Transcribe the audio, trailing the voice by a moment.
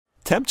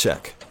Temp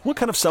check. What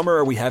kind of summer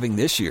are we having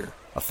this year?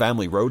 A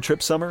family road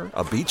trip summer?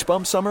 A beach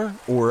bum summer?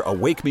 Or a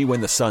wake me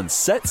when the sun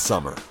sets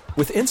summer?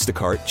 With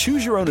Instacart,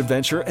 choose your own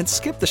adventure and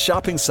skip the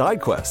shopping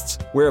side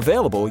quests. Where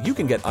available, you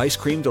can get ice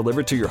cream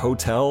delivered to your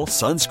hotel,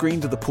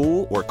 sunscreen to the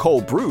pool, or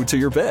cold brew to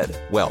your bed.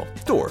 Well,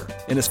 door.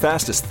 In as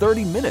fast as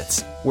 30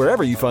 minutes.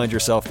 Wherever you find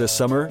yourself this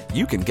summer,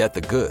 you can get the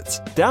goods.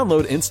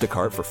 Download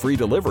Instacart for free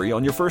delivery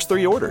on your first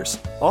 3 orders.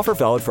 Offer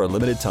valid for a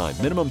limited time.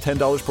 Minimum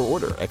 $10 per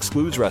order.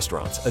 Excludes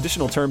restaurants.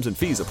 Additional terms and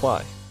fees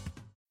apply.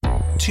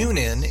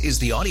 TuneIn is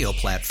the audio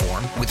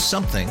platform with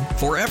something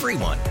for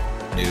everyone.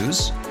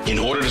 News. In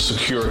order to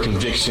secure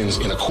convictions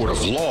in a court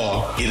of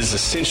law, it is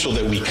essential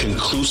that we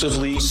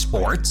conclusively.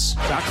 Sports.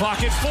 Shot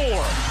clock at 4.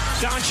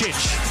 Doncic.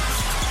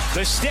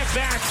 The step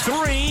back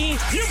 3.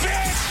 You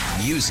bet.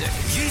 Music.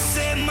 You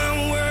set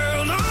my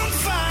world on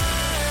fire.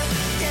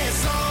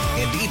 Yes,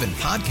 and even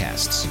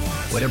podcasts.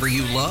 Whatever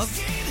you love,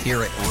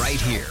 hear it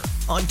right here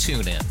on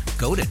TuneIn.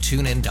 Go to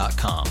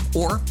TuneIn.com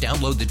or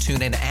download the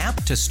TuneIn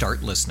app to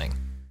start listening.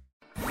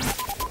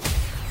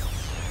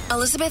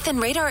 Elizabeth and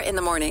Radar in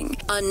the morning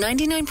on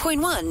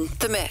 99.1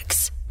 The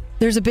Mix.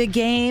 There's a big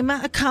game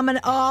coming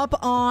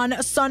up on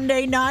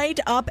Sunday night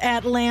up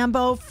at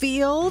Lambeau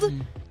Field.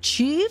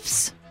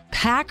 Chiefs,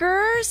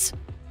 Packers,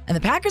 and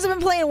the Packers have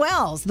been playing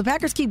well. So the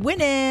Packers keep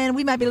winning.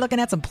 We might be looking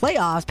at some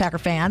playoffs, Packer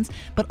fans.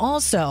 But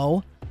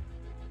also,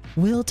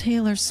 will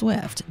Taylor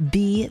Swift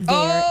be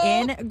there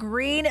in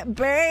Green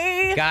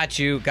Bay? Got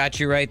you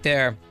right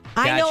there.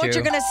 I know what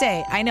you're going to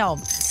say. I know.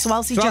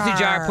 Swelce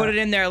Jar. Put it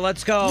in there.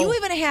 Let's go. You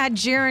even had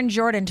Jaron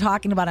Jordan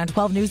talking about it on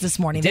 12 News this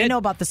morning. They know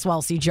about the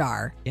Swelce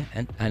Jar. Yeah,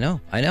 and I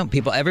know.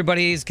 People,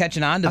 everybody's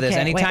catching on to this.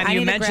 Anytime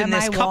you mention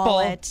this couple,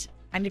 I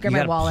need to grab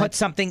my wallet. Put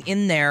something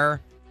in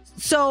there.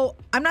 So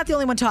I'm not the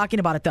only one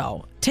talking about it,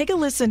 though. Take a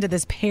listen to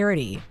this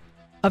parody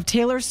of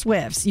Taylor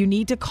Swift's You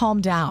Need to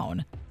Calm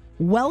Down,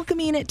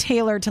 welcoming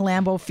Taylor to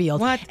Lambeau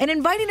Field and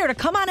inviting her to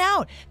come on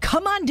out,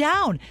 come on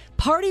down,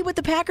 party with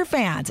the Packer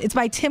fans. It's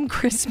by Tim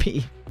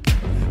Crispy.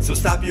 So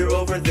stop your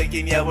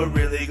overthinking, yeah, we're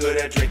really good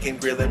at drinking,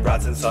 grilling,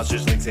 brats and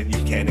sausage links, and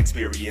you can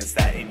experience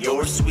that in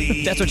your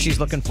suite. That's what she's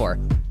looking for.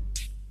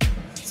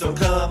 So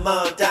come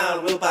on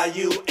down, we'll buy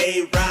you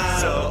a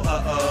round. So,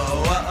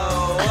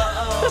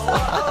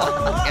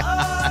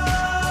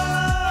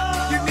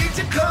 you need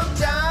to come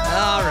down.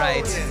 All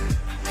right.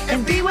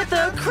 And be with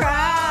the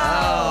crowd.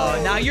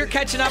 Oh, now you're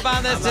catching up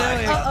on this, too.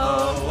 Wait,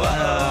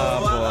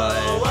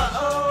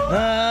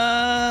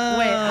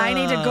 I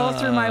need to go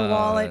through my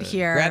wallet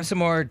here. Grab some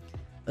more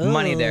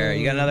money there.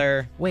 You got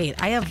another... Wait,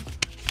 I have...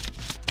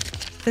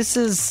 This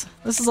is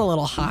a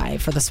little high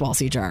for the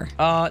Swelce Jar.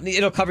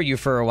 It'll cover you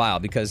for a while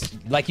because,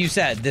 like you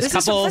said, this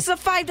couple... This is a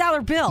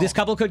 $5 bill. This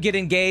couple could get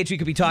engaged. We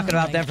could be talking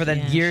about them for the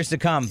years to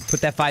come.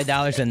 Put that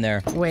 $5 in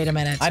there. Wait a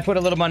minute. I put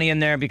a little money in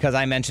there because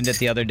I mentioned it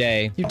the other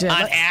day. You did.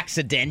 On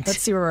accident.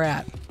 Let's see where we're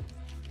at.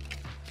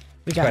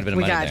 We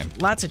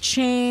got lots of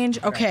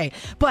change. Okay.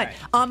 But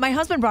my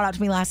husband brought out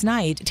to me last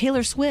night,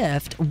 Taylor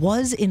Swift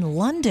was in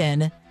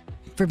London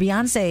for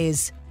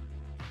Beyonce's...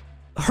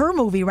 her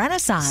movie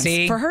Renaissance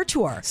for her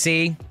tour. So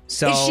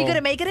is she going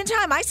to make it in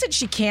time? I said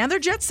she can. They're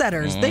jet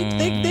setters.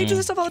 They do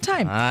this stuff all the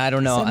time. I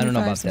don't know. I don't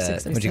know about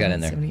that. What you got in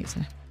there?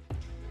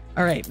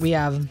 All right, we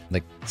have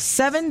like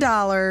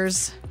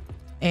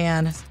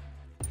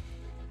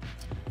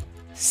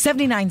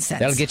 $7.79.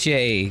 That'll get you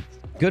a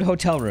good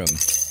hotel room.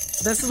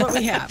 This is what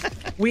we have.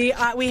 We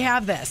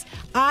have this.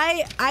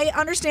 I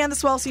understand the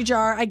Swelce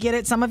Jar. I get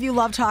it. Some of you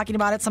love talking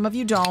about it. Some of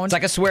you don't. It's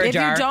like a swear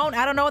jar. If you don't,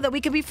 I don't know that we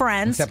could be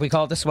friends. Except we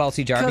call it the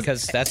Swelce Jar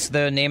because that's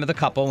the name of the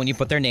couple when you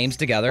put their names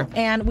together.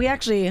 And we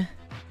actually...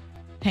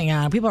 Hang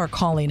on. People are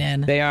calling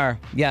in. They are.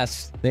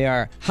 Yes, they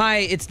are. Hi,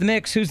 it's The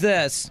Mix. Who's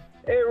this?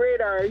 Hey,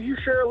 Radar, are you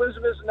sure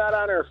Elizabeth's not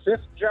on her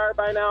 5th jar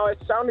by now? It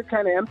sounded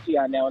kind of empty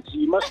on now, so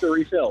you must have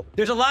refilled.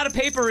 There's a lot of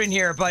paper in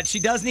here, but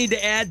she does need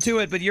to add to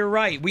it, but you're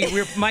right.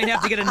 We might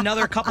have to get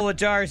another couple of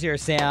jars here,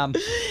 Sam.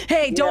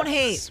 Hey, don't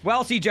hate.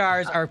 Swelce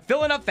jars are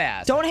filling up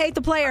fast. Don't hate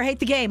the player, hate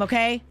the game,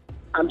 okay?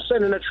 I'm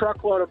sending a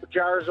truckload of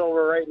jars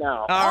over right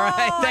now. All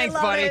right, thanks,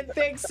 buddy. It.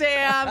 Thanks,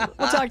 Sam.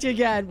 We'll talk to you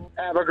again.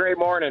 Have a great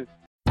morning.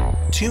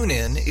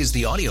 TuneIn is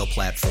the audio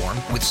platform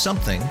with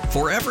something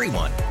for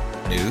everyone.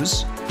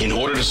 News. In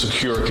order to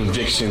secure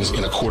convictions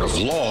in a court of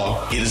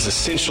law, it is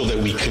essential that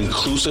we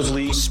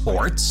conclusively.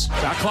 Sports.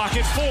 Shot clock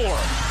at 4.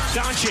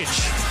 Doncic.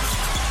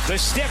 The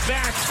step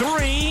back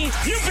 3.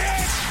 You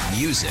bet.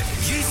 Music.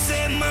 You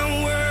set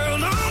my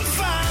world on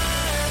fire.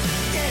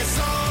 Yes,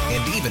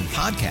 and even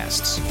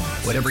podcasts.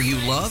 Whatever you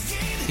love,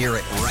 hear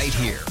it right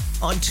here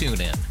on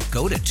TuneIn.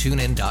 Go to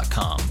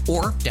TuneIn.com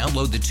or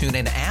download the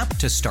TuneIn app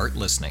to start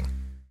listening.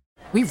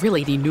 We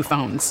really need new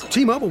phones.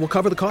 T-Mobile will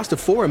cover the cost of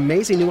 4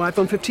 amazing new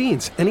iPhone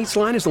 15s, and each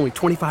line is only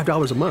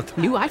 $25 a month.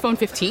 New iPhone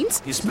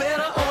 15s? It's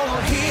better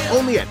over here.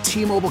 Only at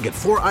T-Mobile, get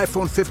 4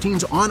 iPhone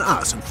 15s on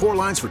us and 4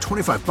 lines for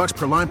 $25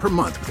 per line per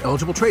month with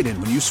eligible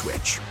trade-in when you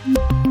switch.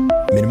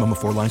 Minimum of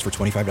 4 lines for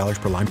 $25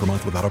 per line per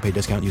month with autopay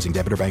discount using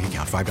debit or bank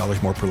account.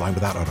 $5 more per line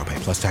without autopay,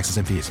 plus taxes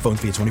and fees. Phone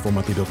fee at 24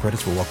 monthly bill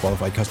credits for well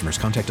qualified customers.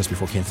 Contact us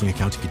before canceling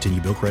account to continue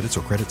bill credits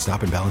or credit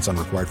stop and balance on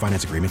required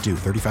finance agreement due.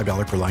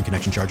 $35 per line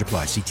connection charge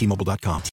applies. See T-Mobile.com.